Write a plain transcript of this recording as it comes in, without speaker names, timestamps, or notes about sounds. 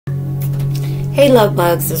Hey love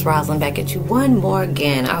bugs, it's Roslynn back at you one more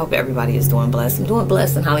again. I hope everybody is doing blessed. I'm doing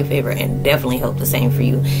blessed and highly favored, and definitely hope the same for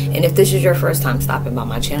you. And if this is your first time stopping by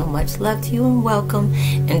my channel, much love to you and welcome.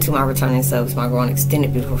 And to my returning subs, my growing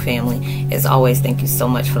extended beautiful family, as always, thank you so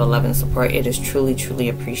much for the love and support. It is truly, truly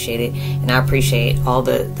appreciated. And I appreciate all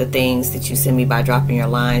the things that you send me by dropping your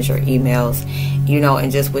lines, your emails, you know,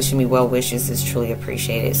 and just wishing me well wishes is truly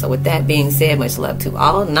appreciated. So with that being said, much love to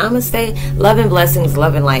all. Namaste, love and blessings,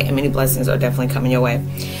 love and light, and many blessings are definitely coming your way.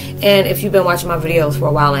 And if you've been watching my videos for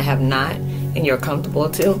a while and have not, and you're comfortable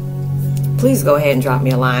to, please go ahead and drop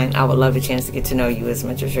me a line. I would love a chance to get to know you as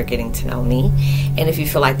much as you're getting to know me. And if you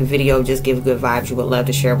feel like the video just gives good vibes, you would love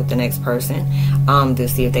to share with the next person to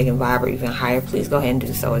see if they can vibe or even higher, please go ahead and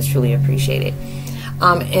do so. It's truly appreciated.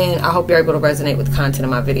 And I hope you're able to resonate with the content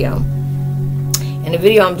of my video. And the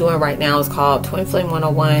video I'm doing right now is called Twin Flame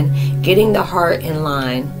 101, Getting the Heart in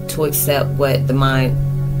Line to Accept What the Mind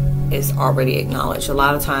is Already Acknowledged. A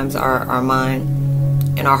lot of times our mind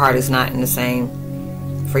and our heart is not in the same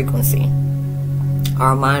frequency.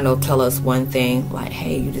 Our mind will tell us one thing, like,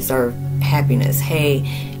 hey, you deserve happiness. Hey,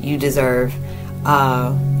 you deserve,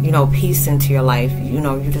 you know, peace into your life. You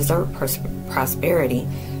know, you deserve prosperity.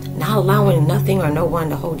 Not allowing nothing or no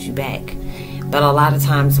one to hold you back. But a lot of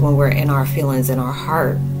times when we're in our feelings and our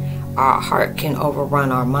heart can overrun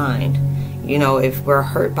our mind. You know, if we're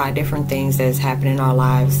hurt by different things that's happening in our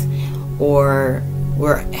lives, or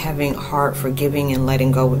we're having hard forgiving and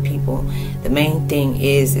letting go with people, the main thing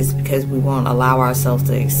is because we won't allow ourselves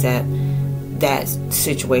to accept that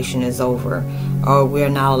situation is over, or we're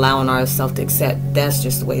not allowing ourselves to accept that's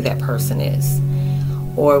just the way that person is.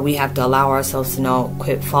 Or we have to allow ourselves to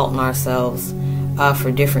quit faulting ourselves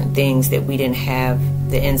for different things that we didn't have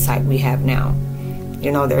the insight we have now.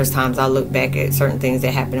 You know, there's times I look back at certain things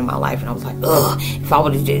that happened in my life and I was like, ugh, if I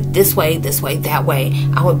would have did it this way, that way,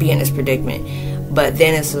 I would be in this predicament. But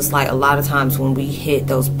then it's just like a lot of times when we hit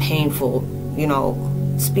those painful, you know,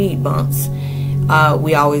 speed bumps,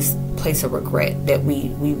 we always place a regret that we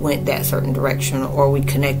went that certain direction, or we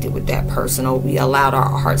connected with that person, or we allowed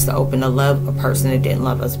our hearts to open to love a person that didn't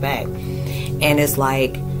love us back. And it's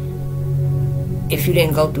like, if you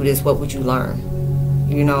didn't go through this, what would you learn?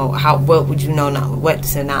 You know, what would you know what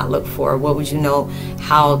to not look for? What would you know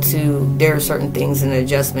how to, there are certain things in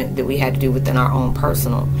adjustment that we had to do within our own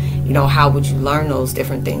personal. You know, how would you learn those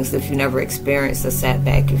different things if you never experienced a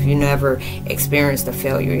setback, if you never experienced a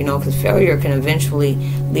failure? You know, because failure can eventually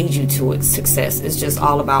lead you to success. It's just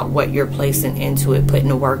all about what you're placing into it, putting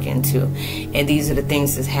the work into. And these are the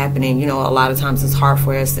things that's happening. You know, a lot of times it's hard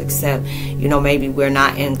for us to accept, you know, maybe we're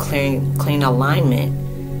not in clean alignment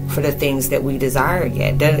for the things that we desire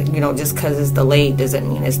yet. You know, just because it's delayed doesn't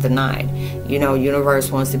mean it's denied. You know,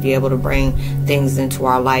 universe wants to be able to bring things into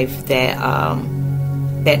our life that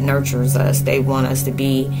that nurtures us. They want us to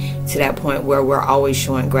be to that point where we're always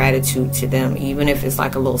showing gratitude to them, even if it's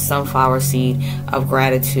like a little sunflower seed of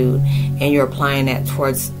gratitude, and you're applying that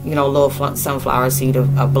towards, you know, a little sunflower seed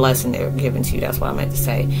of a blessing they're giving to you. That's what I meant to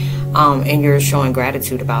say. And you're showing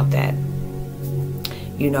gratitude about that.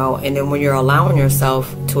 You know, and then when you're allowing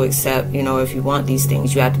yourself to accept, you know, if you want these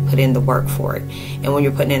things, you have to put in the work for it. And when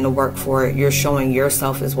you're putting in the work for it, you're showing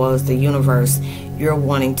yourself as well as the universe you're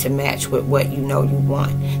wanting to match with what you know you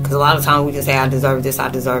want. Because a lot of times we just say, I deserve this, I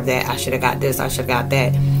deserve that, I should have got this, I should have got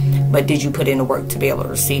that. But did you put in the work to be able to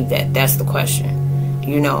receive that? That's the question.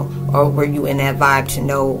 You know, or were you in that vibe to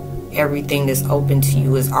know everything that's open to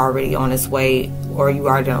you is already on its way, or you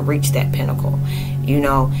already done reached that pinnacle? You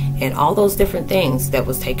know, and all those different things that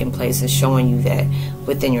was taking place is showing you that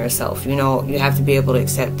within yourself. You know, you have to be able to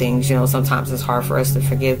accept things. You know, sometimes it's hard for us to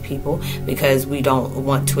forgive people because we don't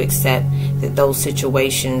want to accept that those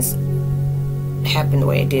situations happened the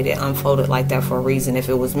way it did. It unfolded like that for a reason. If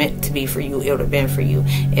it was meant to be for you, it would have been for you.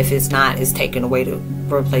 If it's not, it's taken away to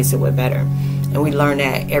replace it with better. And we learn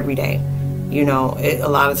that every day. You know, a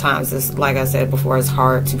lot of times, it's like I said before, it's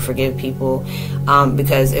hard to forgive people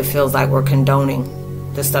because it feels like we're condoning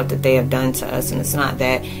the stuff that they have done to us. And it's not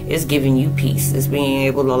that. It's giving you peace. It's being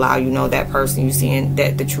able to allow, you know, that person, you seeing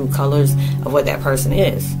that the true colors of what that person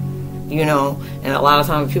is. You know, and a lot of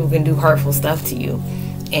times people can do hurtful stuff to you.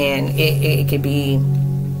 And it can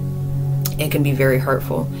be very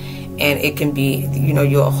hurtful. And it can be, you know,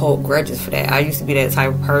 you'll hold grudges for that. I used to be that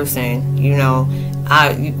type of person, you know.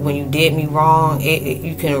 When you did me wrong,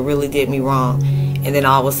 you can really did me wrong. And then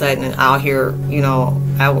all of a sudden I'll hear, you know,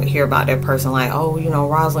 I would hear about that person like, oh, you know,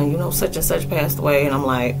 Roslynn, you know, such and such passed away. And I'm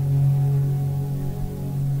like,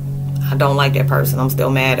 I don't like that person. I'm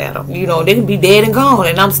still mad at them. You know, they can be dead and gone,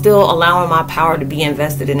 and I'm still allowing my power to be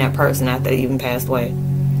invested in that person after they even passed away.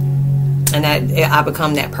 And that I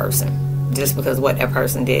become that person. just because of what that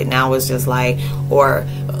person did. Now it's just like, or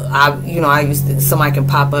I used to, somebody can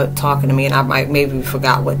pop up talking to me and I might maybe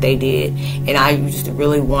forgot what they did, and I used to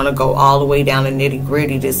really want to go all the way down to nitty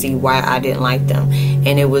gritty to see why I didn't like them.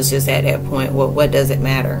 And it was just at that point, well, what does it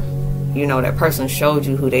matter? That person showed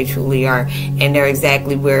you who they truly are, and they're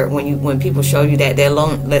exactly where, when people show you that,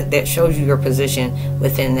 that shows you your position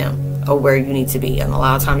within them, or where you need to be. And a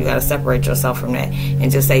lot of times you got to separate yourself from that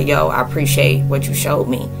and just say, yo, I appreciate what you showed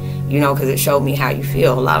me, because it showed me how you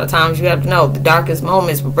feel. A lot of times you have to know the darkest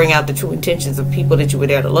moments will bring out the true intentions of people that you were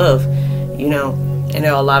there to love, and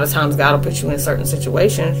a lot of times God will put you in certain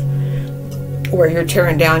situations where you're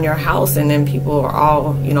tearing down your house, and then people are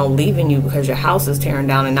all, leaving you because your house is tearing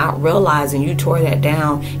down, and not realizing you tore that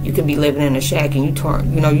down. You could be living in a shack, and you tore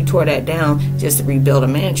that down just to rebuild a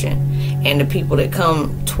mansion. And the people that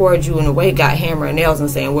come towards you in a way got hammer and nails and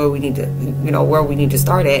saying where we need to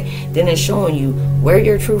start at. Then it's showing you where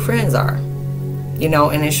your true friends are,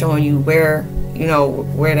 and it's showing you where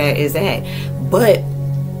that is at. But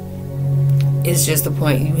it's just the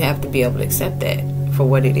point, you have to be able to accept that for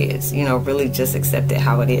what it is, really just accept it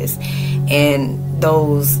how it is. And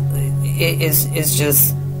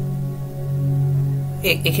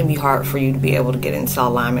it can be hard for you to be able to get into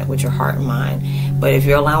alignment with your heart and mind. But if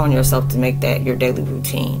you're allowing yourself to make that your daily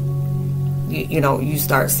routine, you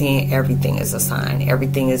start seeing everything as a sign.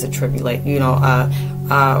 Everything is a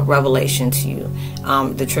revelation to you.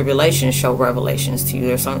 The tribulations show revelations to you.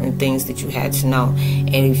 There's certain things that you had to know.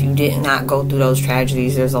 And if you did not go through those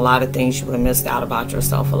tragedies, there's a lot of things you would have missed out about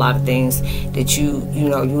yourself. A lot of things that you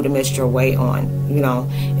would have missed your way on.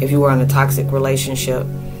 If you were in a toxic relationship,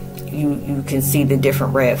 you can see the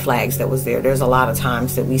different red flags that was there. There's a lot of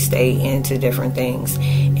times that we stay into different things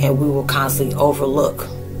and we will constantly overlook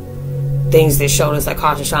things that showed us like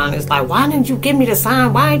caution shine. It's like, why didn't you give me the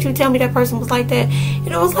sign? Why didn't you tell me that person was like that?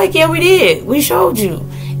 It's like, yeah, we did. We showed you.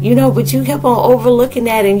 But you kept on overlooking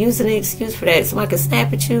that and using an excuse for that. Somebody could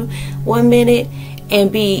snap at you 1 minute and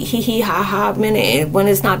be hee ha ha minute, and when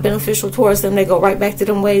it's not beneficial towards them, they go right back to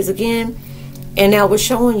them ways again. And that was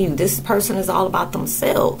showing you this person is all about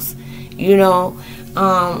themselves.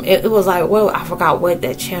 It was like, well, I forgot what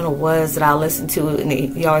that channel was that I listened to, and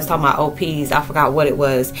he always talking about OPs. I forgot what it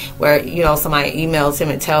was, where somebody emails him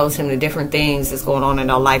and tells him the different things that's going on in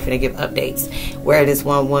their life, and they give updates. Where this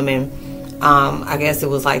one woman, I guess it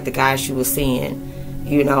was like the guy she was seeing,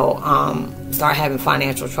 start having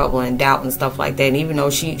financial trouble and doubt and stuff like that. And even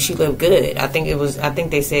though she lived good, I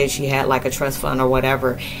think they said she had like a trust fund or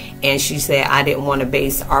whatever, and she said, I didn't want to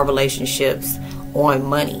base our relationships on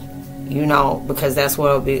money, because that's what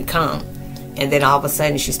it'll become. And then all of a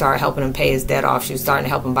sudden she started helping him pay his debt off. She was starting to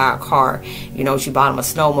help him buy a car. She bought him a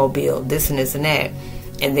snowmobile, this and this and that.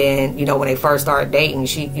 And then, when they first started dating,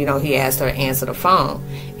 he asked her to answer the phone.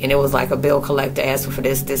 And it was like a bill collector asking for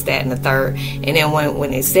this, that, and the third. And then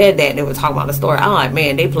when they said that, they were talking about the story, I'm like,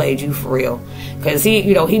 man, they played you for real. Because he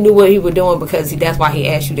knew what he was doing, because that's why he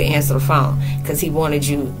asked you to answer the phone. Because he wanted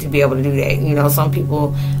you to be able to do that. Some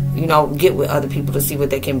people, get with other people to see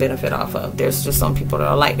what they can benefit off of. There's just some people that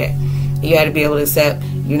are like that. You had to be able to accept,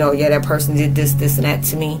 yeah, that person did this, and that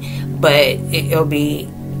to me. But it'll be,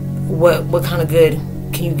 what kind of good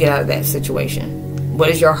can you get out of that situation? What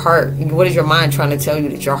is your heart, what is your mind trying to tell you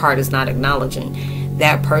that your heart is not acknowledging?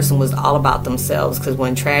 That person was all about themselves, because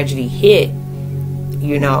when tragedy hit,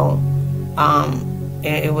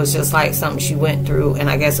 it was just like something she went through. And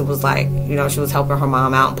I guess it was like, she was helping her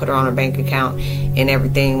mom out and put her on her bank account and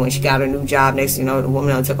everything. When she got a new job, next the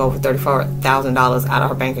woman took over $34,000 out of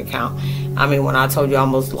her bank account. I mean, when I told you I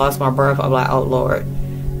almost lost my breath, I'm like, oh Lord,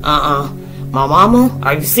 my mama,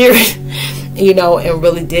 are you serious? And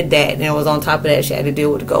really did that. And it was on top of that, she had to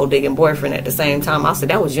deal with the gold digging boyfriend at the same time. I said,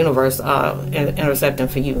 that was universe intercepting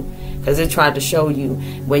for you, because it tried to show you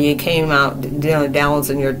when you came out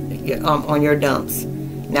downs on your dumps.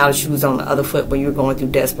 Now the shoe's on the other foot when you're going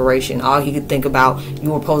through desperation. All he could think about,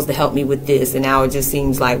 you were supposed to help me with this, and now it just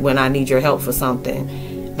seems like when I need your help for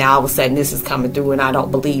something, now all of a sudden this is coming through and I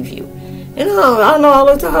don't believe you. I know, I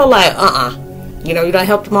looked at her like, you done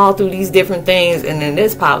helped them all through these different things, and then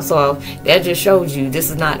this pops off. That just shows you this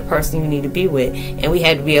is not the person you need to be with. And she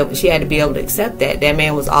had to be able to accept that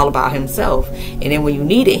man was all about himself. And then when you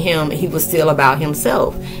needed him, he was still about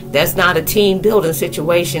himself. That's not a team building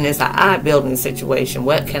situation. It's an I building situation.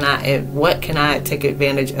 What can I take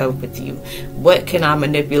advantage of with you? What can I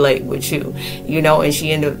manipulate with you? And she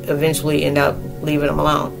eventually ended up leaving him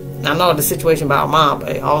alone. I know the situation about her mom,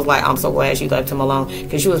 but I was like, I'm so glad she left him alone,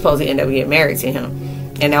 because she was supposed to end up getting married to him.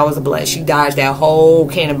 And that was a blessing. She dodged that whole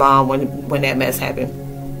cannonball when that mess happened.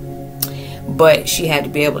 But she had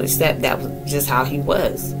to be able to accept that was just how he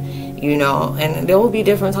was. you know. And there will be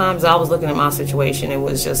different times I was looking at my situation, it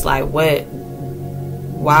was just like,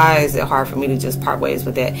 why is it hard for me to just part ways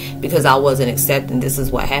with that? Because I wasn't accepting this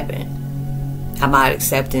is what happened. I'm not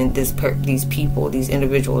accepting these people, these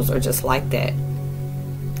individuals are just like that,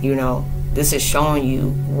 you know. This is showing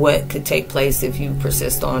you what could take place if you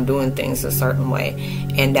persist on doing things a certain way.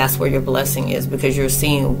 And that's where your blessing is, because you're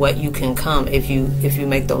seeing what you can come if you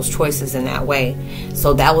make those choices in that way.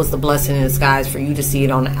 So that was the blessing in disguise for you to see it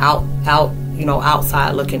on the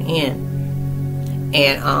outside looking in.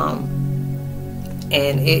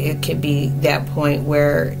 And it could be that point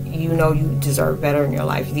where you know you deserve better in your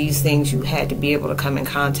life. These things you had to be able to come in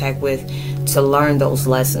contact with to learn those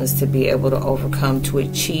lessons, to be able to overcome, to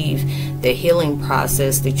achieve the healing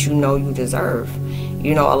process that you know you deserve.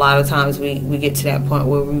 You know, a lot of times we get to that point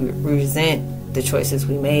where we resent the choices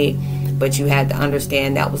we made, but you had to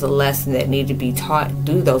understand that was a lesson that needed to be taught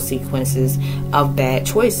through those sequences of bad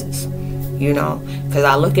choices. You know, because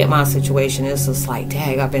I look at my situation, it's just like,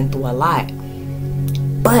 dang, I've been through a lot.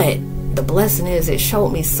 But the blessing is it showed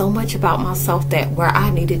me so much about myself that where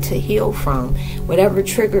I needed to heal from. Whatever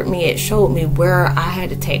triggered me, it showed me where I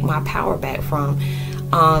had to take my power back from.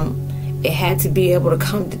 It had to be able to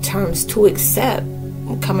come to terms to accept,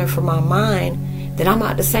 coming from my mind, that I'm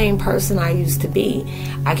not the same person I used to be.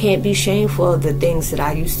 I can't be shameful of the things that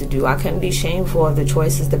I used to do. I couldn't be shameful of the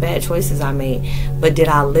choices, the bad choices I made. But did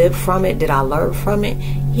I live from it? Did I learn from it?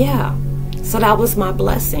 Yeah. So that was my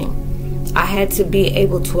blessing. I had to be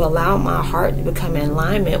able to allow my heart to become in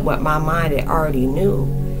alignment with my mind that already knew,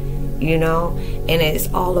 you know. And it's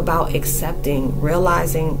all about accepting,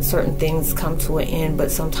 realizing certain things come to an end,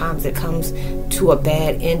 but sometimes it comes to a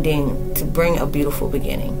bad ending to bring a beautiful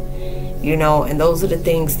beginning, you know. And those are the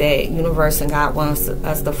things that universe and God wants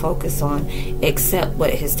us to focus on. Accept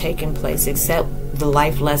what has taken place, accept the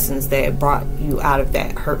life lessons that brought you out of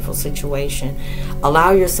that hurtful situation.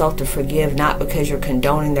 Allow yourself to forgive, not because you're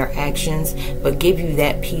condoning their actions, but give you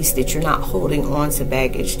that peace that you're not holding on to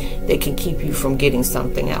baggage that can keep you from getting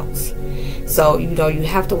something else. So, you know, you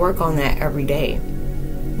have to work on that every day.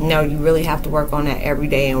 You know, you really have to work on that every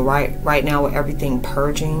day. And right now with everything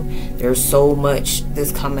purging, there's so much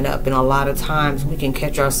that's coming up. And a lot of times we can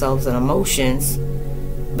catch ourselves in emotions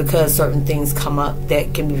because certain things come up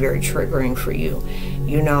that can be very triggering for you,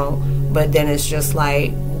 you know. But then it's just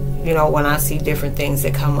like, you know, when I see different things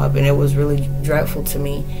that come up and it was really dreadful to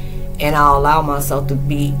me, and I'll allow myself to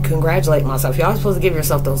congratulate myself. You're always supposed to give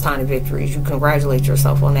yourself those tiny victories. You congratulate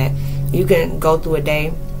yourself on that. You can go through a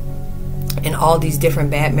day and all these different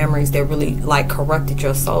bad memories that really like corrupted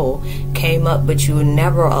your soul came up, but you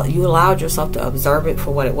allowed yourself to observe it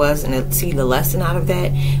for what it was and see the lesson out of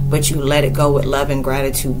that, but you let it go with love and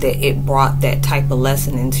gratitude that it brought that type of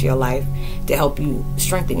lesson into your life to help you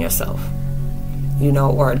strengthen yourself, you know.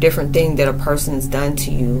 Or a different thing that a person's done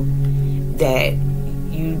to you that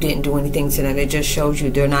you didn't do anything to them. It just shows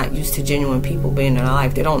you they're not used to genuine people being in their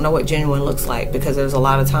life. They don't know what genuine looks like, because there's a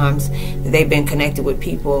lot of times that they've been connected with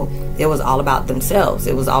people. It was all about themselves.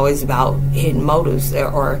 It was always about hidden motives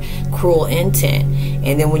or cruel intent.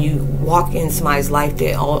 And then when you walk in somebody's life,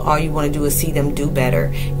 that all you want to do is see them do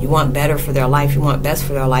better. You want better for their life. You want best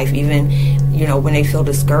for their life. Even, you know, when they feel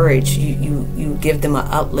discouraged, you give them an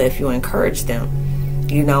uplift. You encourage them.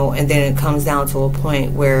 You know, and then it comes down to a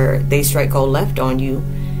point where they straight go left on you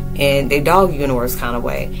and they dog you in the worst kind of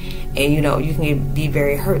way. And, you know, you can be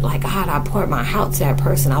very hurt, like, God, I poured my heart to that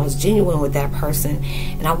person. I was genuine with that person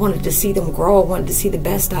and I wanted to see them grow. I wanted to see the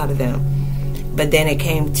best out of them. But then it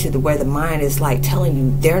came to where the mind is like telling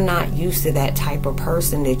you they're not used to that type of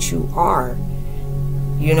person that you are.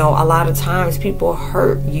 You know, a lot of times people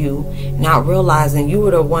hurt you not realizing you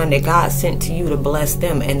were the one that God sent to you to bless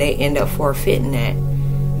them, and they end up forfeiting that.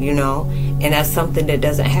 You know, and that's something that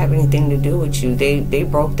doesn't have anything to do with you. They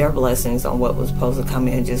broke their blessings on what was supposed to come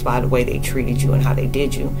in just by the way they treated you and how they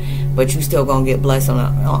did you. But you still gonna get blessed on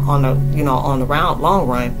the long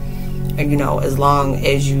run. And, you know, as long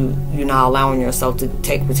as you're not allowing yourself to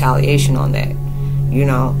take retaliation on that. You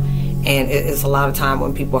know, and it's a lot of time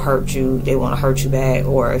when people hurt you, they want to hurt you back,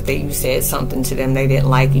 or if you said something to them they didn't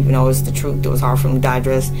like, even though it's the truth, it was hard for them to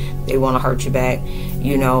digest, they want to hurt you back,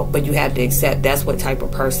 you know. But you have to accept that's what type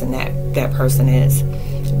of person that person is.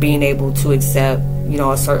 Being able to accept, you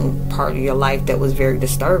know, a certain part of your life that was very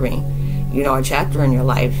disturbing, you know, a chapter in your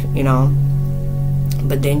life, you know.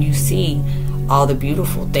 But then you see all the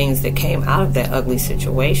beautiful things that came out of that ugly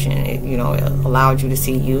situation. It, you know, it allowed you to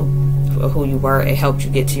see you for who you were. It helped you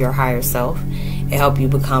get to your higher self. It helped you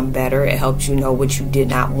become better. It helped you know what you did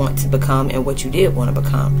not want to become and what you did want to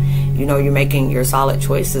become. You know, you're making your solid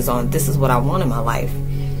choices on, this is what I want in my life,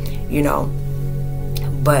 you know.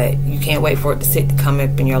 But you can't wait for it to come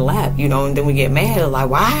up in your lap, you know, and then we get mad, like,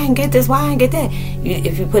 why I didn't get this, why I didn't get that?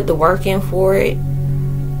 If you put the work in for it,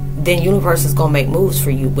 then universe is going to make moves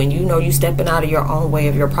for you. When you know you stepping out of your own way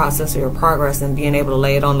of your process or your progress and being able to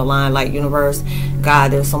lay it on the line, like, universe,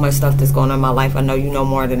 God, there's so much stuff that's going on in my life. I know you know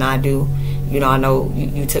more than I do. You know, I know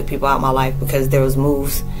you took people out of my life because there was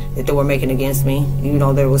moves that they were making against me. You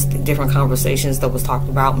know, there was different conversations that was talked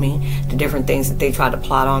about me, the different things that they tried to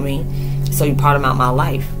plot on me. So you brought them out of my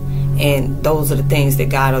life. And those are the things that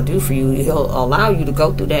God will do for you. He'll allow you to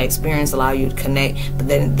go through that experience, allow you to connect, but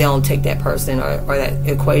then they'll take that person or that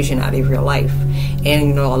equation out of your life. And,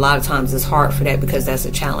 you know, a lot of times it's hard for that because that's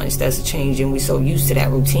a challenge, that's a change, and we're so used to that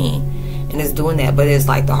routine. And it's doing that, but it's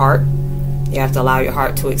like the heart. You have to allow your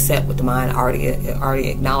heart to accept what the mind already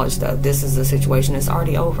acknowledged of. This is a situation that's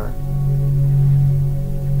already over.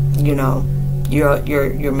 You know,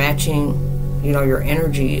 you're matching, you know, your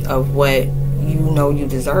energy of what you know you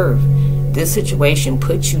deserve. This situation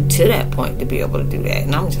puts you to that point to be able to do that.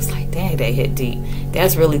 And I'm just like, dang, that hit deep.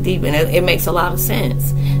 That's really deep. And it makes a lot of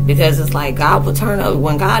sense, because it's like God will turn up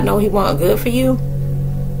when God know he want good for you,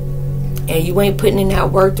 and you ain't putting in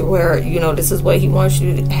that work to where, you know, this is what he wants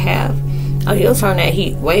you to have. He'll turn that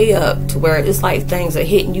heat way up to where it's like things are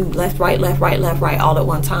hitting you left, right, all at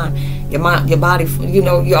one time. Your mind, your body, you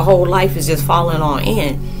know, your whole life is just falling on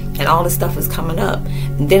in, and all this stuff is coming up.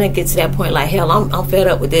 And then it gets to that point like, hell, I'm fed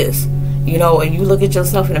up with this. You know, and you look at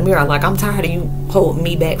yourself in the mirror like, I'm tired of you holding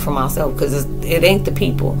me back from myself, because it ain't the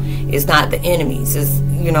people. It's not the enemies. It's,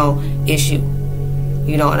 you know, issue.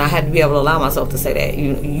 You know, and I had to be able to allow myself to say that.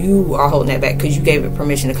 You are holding that back because you gave it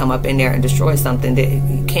permission to come up in there and destroy something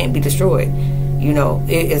that can't be destroyed. You know,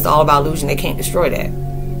 it's all about illusion. They can't destroy that.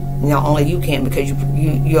 You know, only you can, because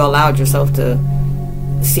you allowed yourself to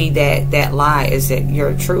see that lie is that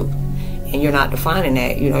you're truth. And you're not defining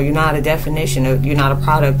that. You know, you're not a definition of, you're not a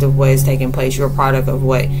product of what is taking place. You're a product of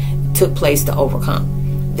what took place to overcome.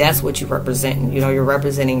 That's what you're representing. You know, you're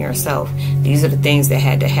representing yourself. These are the things that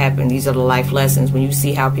had to happen. These are the life lessons. When you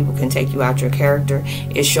see how people can take you out your character,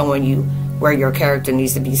 it's showing you where your character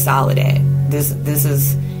needs to be solid at. This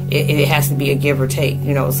is, it has to be a give or take.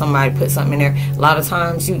 You know, somebody put something in there. A lot of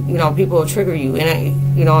times, you know, people will trigger you,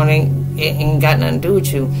 and you know, it ain't got nothing to do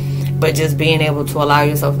with you. But just being able to allow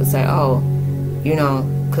yourself to say, oh, you know,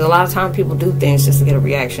 because a lot of times people do things just to get a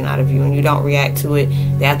reaction out of you, and you don't react to it,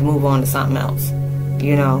 they have to move on to something else,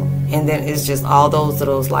 you know. And then it's just all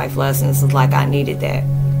those life lessons. It's like, I needed that.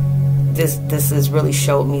 This has really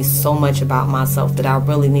showed me so much about myself that I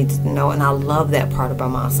really needed to know, and I love that part about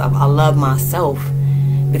myself. I love myself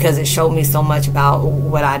because it showed me so much about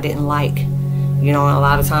what I didn't like. You know, and a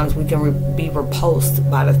lot of times we can be repulsed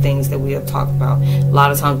by the things that we have talked about. A lot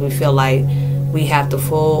of times we feel like we have to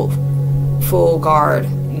full guard,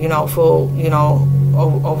 you know,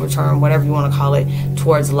 overturn, whatever you want to call it,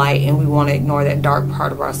 towards light, and we want to ignore that dark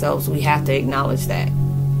part of ourselves. We have to acknowledge that.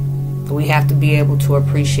 We have to be able to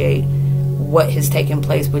appreciate what has taken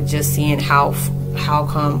place, but just seeing how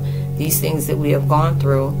come these things that we have gone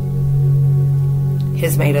through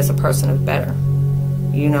has made us a person of better.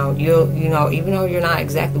 You know, even though you're not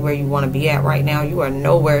exactly where you want to be at right now, you are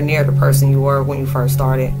nowhere near the person you were when you first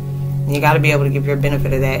started. And you got to be able to give your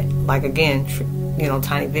benefit of that. Like, again, you know,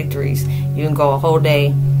 tiny victories. You can go a whole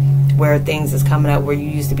day where things is coming up where you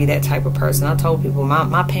used to be that type of person. I told people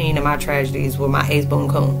my pain and my tragedies were my ace boon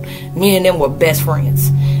coon. Me and them were best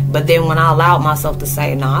friends. But then when I allowed myself to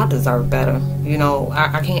say, no, I deserve better. You know,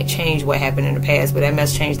 I can't change what happened in the past, but that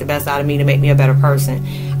must change the best out of me to make me a better person.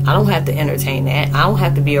 I don't have to entertain that. I don't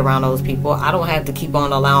have to be around those people. I don't have to keep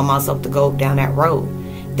on allowing myself to go down that road.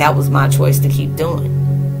 That was my choice to keep doing.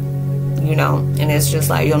 You know, and it's just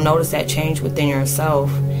like, you'll notice that change within yourself,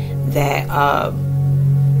 that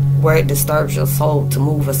where it disturbs your soul to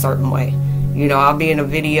move a certain way. You know, I'll be in a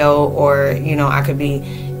video, or, you know, I could be,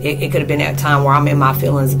 it could have been that time where I'm in my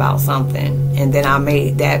feelings about something, and then I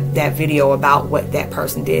made that video about what that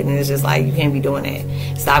person did, and it's just like, you can't be doing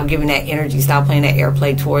that. Stop giving that energy, stop playing that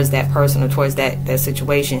airplay towards that person or towards that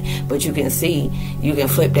situation. But you can see, you can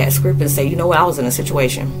flip that script and say, you know what, I was in a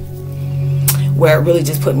situation where it really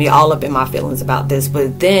just put me all up in my feelings about this,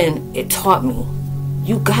 but then it taught me,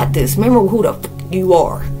 you got this. Remember who the f you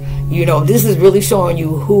are. You know, this is really showing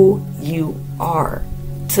you who you are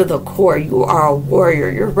to the core. You are a warrior.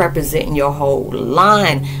 You're representing your whole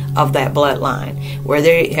line of that bloodline, where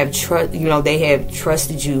they have they have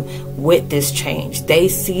trusted you with this change. They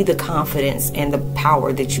see the confidence and the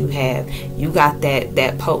power that you have. You got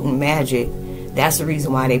that potent magic. That's the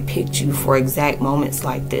reason why they picked you for exact moments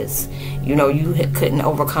like this. You know, you couldn't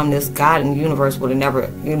overcome this. God and the universe would have never,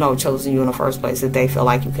 you know, chosen you in the first place if they feel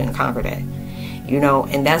like you couldn't conquer that. you know,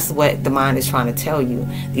 and that's what the mind is trying to tell you.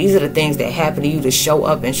 These are the things that happen to you to show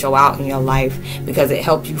up and show out in your life, because it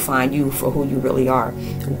helps you find you for who you really are,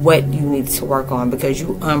 what you need to work on, because you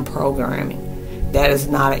unprogramming. That is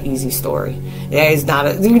not an easy story. That is not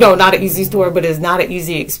a, you know, not an easy story, but it's not an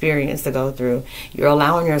easy experience to go through. You're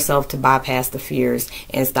allowing yourself to bypass the fears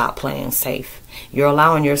and stop playing safe. You're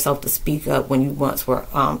allowing yourself to speak up when you once were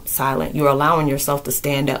silent. You're allowing yourself to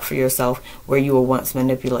stand up for yourself where you were once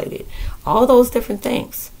manipulated. All those different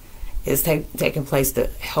things is taking place to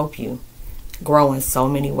help you grow in so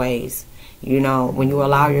many ways. You know, when you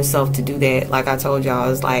allow yourself to do that, like I told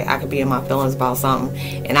y'all, it's like I could be in my feelings about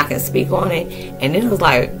something and I can speak on it, and then it was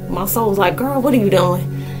like my soul was like, girl, what are you doing?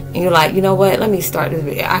 And you're like, you know what, let me start this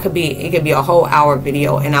video. It could be a whole hour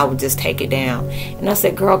video, and I would just take it down. And I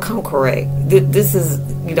said, girl, come correct. This is,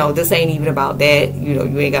 you know, this ain't even about that. You know,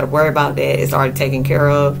 you ain't got to worry about that. It's already taken care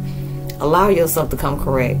of. Allow yourself to come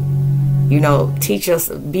correct. You know, teach us,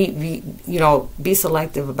 be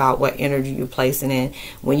selective about what energy you're placing in.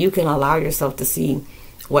 When you can allow yourself to see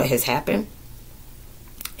what has happened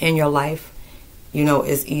in your life, you know,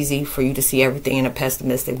 it's easy for you to see everything in a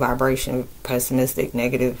pessimistic vibration, pessimistic,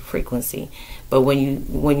 negative frequency. But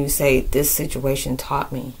when you say, this situation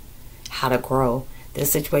taught me how to grow, this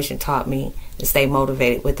situation taught me to stay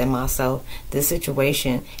motivated within myself, this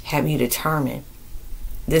situation had me determined,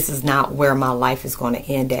 this is not where my life is going to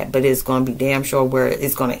end at, but it's going to be damn sure where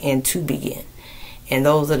it's going to end to begin. And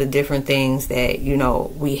those are the different things that, you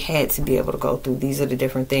know, we had to be able to go through. These are the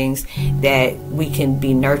different things that we can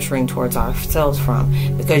be nurturing towards ourselves from,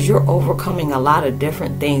 because you're overcoming a lot of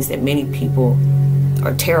different things that many people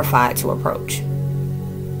are terrified to approach.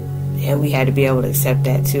 And we had to be able to accept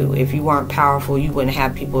that too. If you weren't powerful, you wouldn't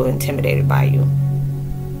have people intimidated by you.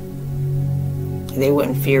 They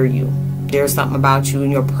wouldn't fear you. There's something about you,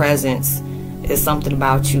 and your presence is something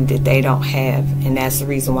about you that they don't have, and that's the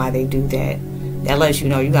reason why they do that. That lets you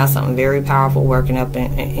know you got something very powerful working up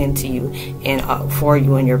into you and for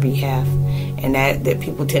you on your behalf, and that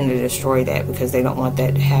people tend to destroy that because they don't want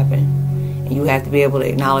that to happen. And you have to be able to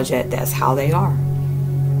acknowledge that that's how they are.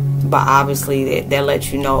 But obviously that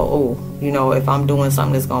lets you know, oh, you know, if I'm doing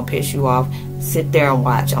something that's gonna piss you off, sit there and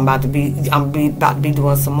watch. I'm about to be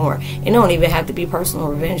doing some more. It don't even have to be personal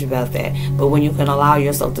revenge about that. But when you can allow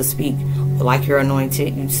yourself to speak like you're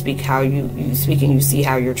anointed, you speak how you speak, and you see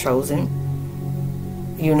how you're chosen,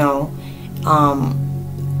 you know,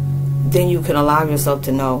 then you can allow yourself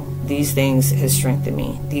to know these things has strengthened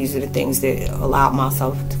me. These are the things that allowed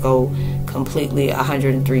myself to go completely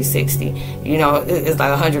 10360. You know, it's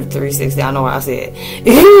like 10360. I know what I said.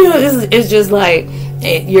 It's just like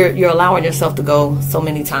you're allowing yourself to go so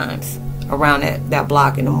many times around that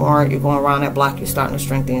block, and the more you're going around that block, you're starting to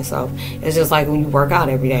strengthen yourself. It's just like when you work out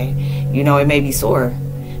every day. You know, it may be sore,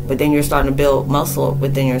 but then you're starting to build muscle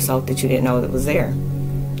within yourself that you didn't know that was there.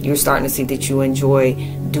 You're starting to see that you enjoy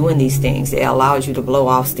doing these things. It allows you to blow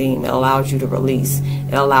off steam. It allows you to release.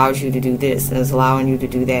 It allows you to do this, and it's allowing you to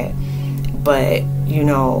do that. But, you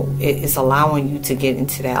know, it's allowing you to get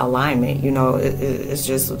into that alignment. You know, it's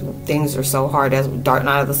just, things are so hard. That's dark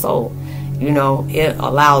night of the soul. You know, it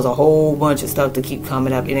allows a whole bunch of stuff to keep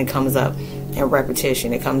coming up, and it comes up in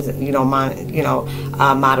repetition. It comes, you know,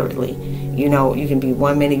 moderately. You know, you can be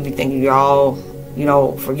 1 minute you think you're all, you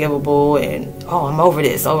know, forgivable, and oh, I'm over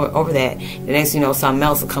this, over that. The next, you know, something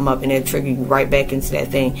else will come up and it'll trigger you right back into that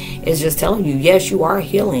thing. It's just telling you, yes, you are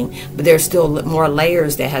healing, but there's still more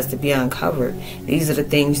layers that has to be uncovered. These are the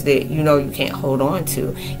things that, you know, you can't hold on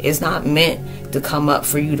to. It's not meant to come up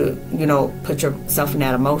for you to, you know, put yourself in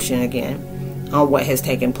that emotion again on what has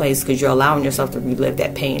taken place, because you're allowing yourself to relive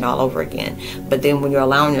that pain all over again. But then when you're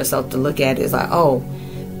allowing yourself to look at it, it's like, oh,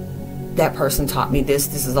 that person taught me this.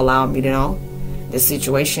 This is allowing me to know. This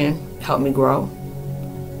situation helped me grow.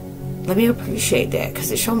 Let me appreciate that,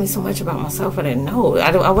 because it showed me so much about myself I didn't know.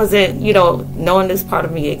 I wasn't, you know, knowing this part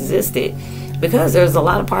of me existed, because there's a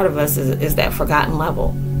lot of part of us is that forgotten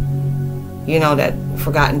level, you know, that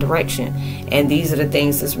forgotten direction. And these are the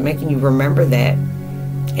things that's making you remember that.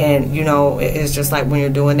 And, you know, it's just like when you're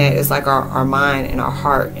doing that, it's like our mind and our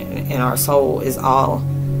heart and our soul is all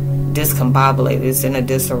discombobulated. It's in a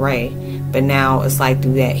disarray. But now it's like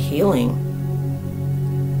through that healing,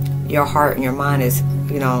 your heart and your mind is,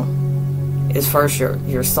 you know, is first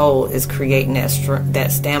your soul is creating that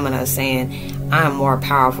stamina, saying, I am more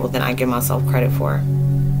powerful than I give myself credit for.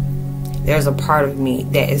 There's a part of me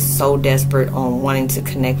that is so desperate on wanting to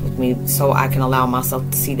connect with me, so I can allow myself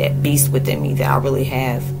to see that beast within me that I really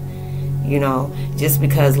have. You know, just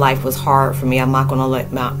because life was hard for me, I'm not going to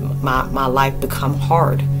let my life become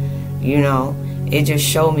hard. You know, It just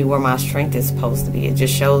showed me where my strength is supposed to be. It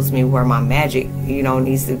just shows me where my magic, you know,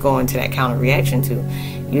 needs to go into that counter reaction to,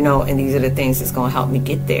 you know, and these are the things that's going to help me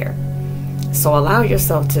get there. So allow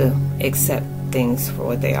yourself to accept things for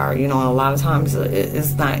what they are, you know, and a lot of times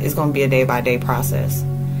it's going to be a day-by-day process.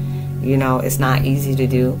 You know, it's not easy to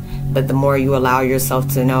do, but the more you allow yourself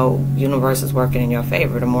to know universe is working in your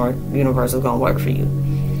favor, the more universe is going to work for you.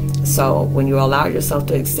 So when you allow yourself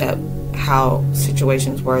to accept how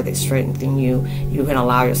situations were that strengthen you, you can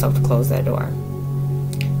allow yourself to close that door.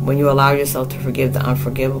 When you allow yourself to forgive the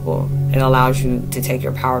unforgivable, it allows you to take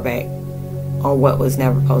your power back on what was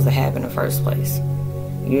never supposed to happen in the first place.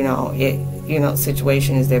 You know,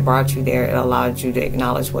 situations that brought you there, it allowed you to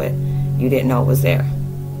acknowledge what you didn't know was there.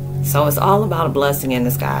 So it's all about a blessing in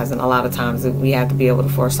disguise, and a lot of times we have to be able to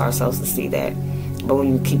force ourselves to see that. But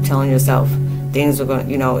when you keep telling yourself things are going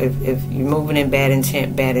to, you know, if you're moving in bad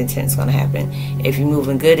intent's going to happen. If you move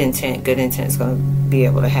in good intent's going to be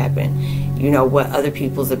able to happen. You know, what other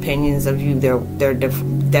people's opinions of you, their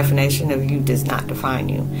definition of you does not define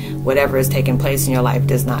you. Whatever is taking place in your life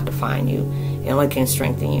does not define you. It only can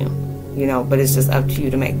strengthen you. You know, but it's just up to you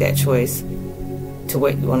to make that choice to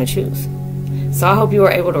what you want to choose. So I hope you were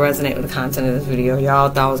able to resonate with the content of this video. Y'all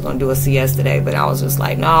thought I was going to do a CS today, but I was just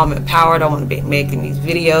like, no, I'm empowered. I want to be making these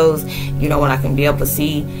videos, you know, when I can be able to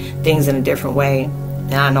see things in a different way.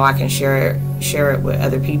 And I know I can share it with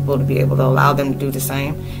other people to be able to allow them to do the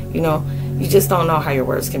same. You know, you just don't know how your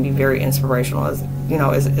words can be very inspirational.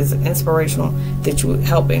 It's inspirational that you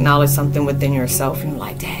help acknowledge something within yourself. And you're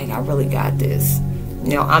like, dang, I really got this.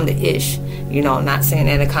 You know, I'm the ish. You know, not saying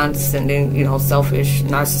that in a condescending, you know, selfish,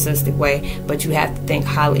 narcissistic way, but you have to think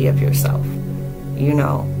highly of yourself. You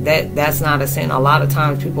know, that's not a sin. A lot of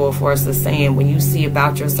times people will force the saying, when you see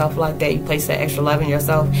about yourself like that, you place that extra love in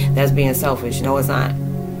yourself, that's being selfish. No, it's not.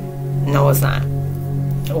 No, it's not.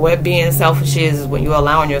 What being selfish is when you're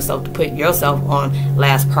allowing yourself to put yourself on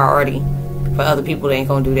last priority for other people that ain't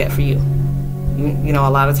going to do that for you. You know,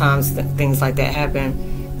 a lot of times things like that happen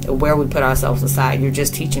where we put ourselves aside. You're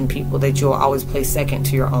just teaching people that you'll always place second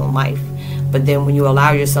to your own life. But then when you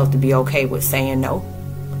allow yourself to be okay with saying no,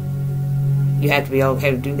 you have to be okay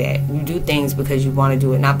to do that. You do things because you want to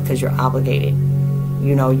do it, not because you're obligated.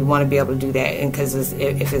 You know, you want to be able to do that, and because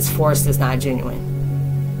if it's forced, it's not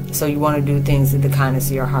genuine. So you want to do things in the kindness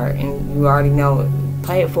of your heart, and you already know,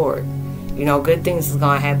 play it forward. You know, good things is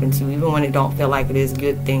going to happen to you. Even when it don't feel like it is,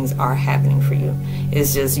 good things are happening for you.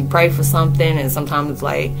 It's just you pray for something, and sometimes it's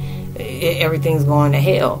like everything's going to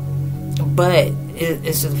hell. But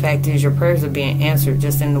it's just the fact is your prayers are being answered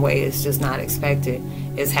just in the way it's just not expected.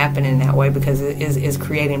 It's happening that way because it's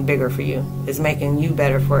creating bigger for you. It's making you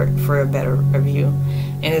better for a better of you.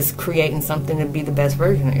 And it's creating something to be the best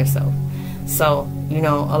version of yourself. So, you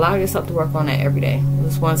know, allow yourself to work on that every day.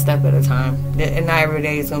 Just one step at a time. And not every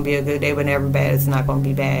day is going to be a good day, but never bad. It's not going to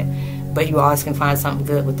be bad. But you always can find something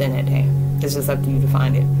good within that day. It's just up to you to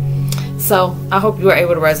find it. So, I hope you were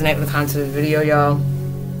able to resonate with the content of the video, y'all.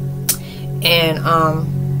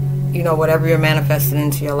 And, you know, whatever you're manifesting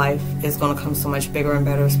into your life is going to come so much bigger and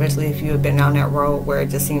better, especially if you have been down that road where it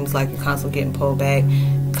just seems like you're constantly getting pulled back,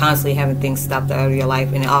 constantly having things stopped out of your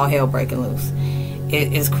life, and all hell breaking loose.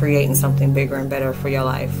 It is creating something bigger and better for your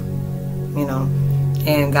life, you know,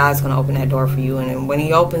 and God's going to open that door for you. And when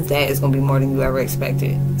he opens that, it's going to be more than you ever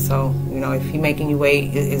expected. So, you know, if he's making you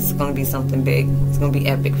wait, it's going to be something big. It's going to be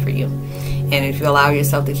epic for you. And if you allow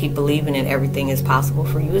yourself to keep believing in everything is possible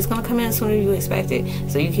for you, it's going to come in sooner than you expect it.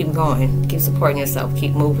 So you keep going, keep supporting yourself,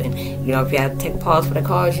 keep moving. You know, if you have to take a pause for the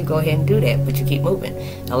cause, you go ahead and do that, but you keep moving.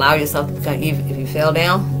 Allow yourself to become, if you fell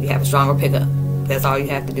down, you have a stronger pickup. That's all you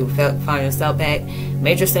have to do. Find yourself back,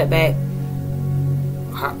 major setback,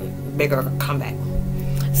 bigger comeback.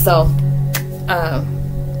 So,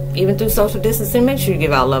 even through social distancing, make sure you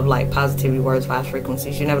give out love, light, positivity, words, vibes,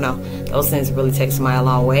 frequencies. You never know. Those things really take somebody a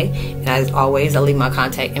long way. And as always, I'll leave my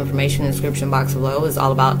contact information in the description box below. It's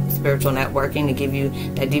all about spiritual networking to give you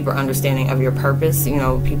that deeper understanding of your purpose. You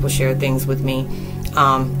know, people share things with me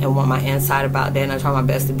and want my insight about that, and I try my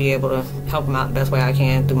best to be able to help them out the best way I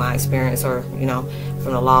can through my experience, or, you know,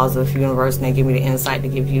 from the laws of the universe, and they give me the insight to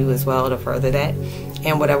give you as well to further that.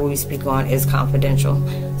 And whatever we speak on is confidential.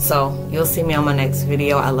 So you'll see me on my next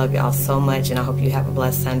video. I love y'all so much, and I hope you have a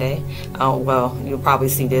blessed Sunday. Well, you'll probably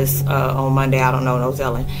see this on Monday. I don't know, no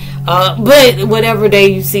telling. But whatever day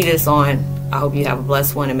you see this on, I hope you have a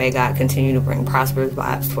blessed one, and may God continue to bring prosperous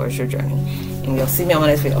vibes towards your journey. And you'll see me on my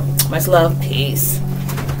next video. Much love. Peace.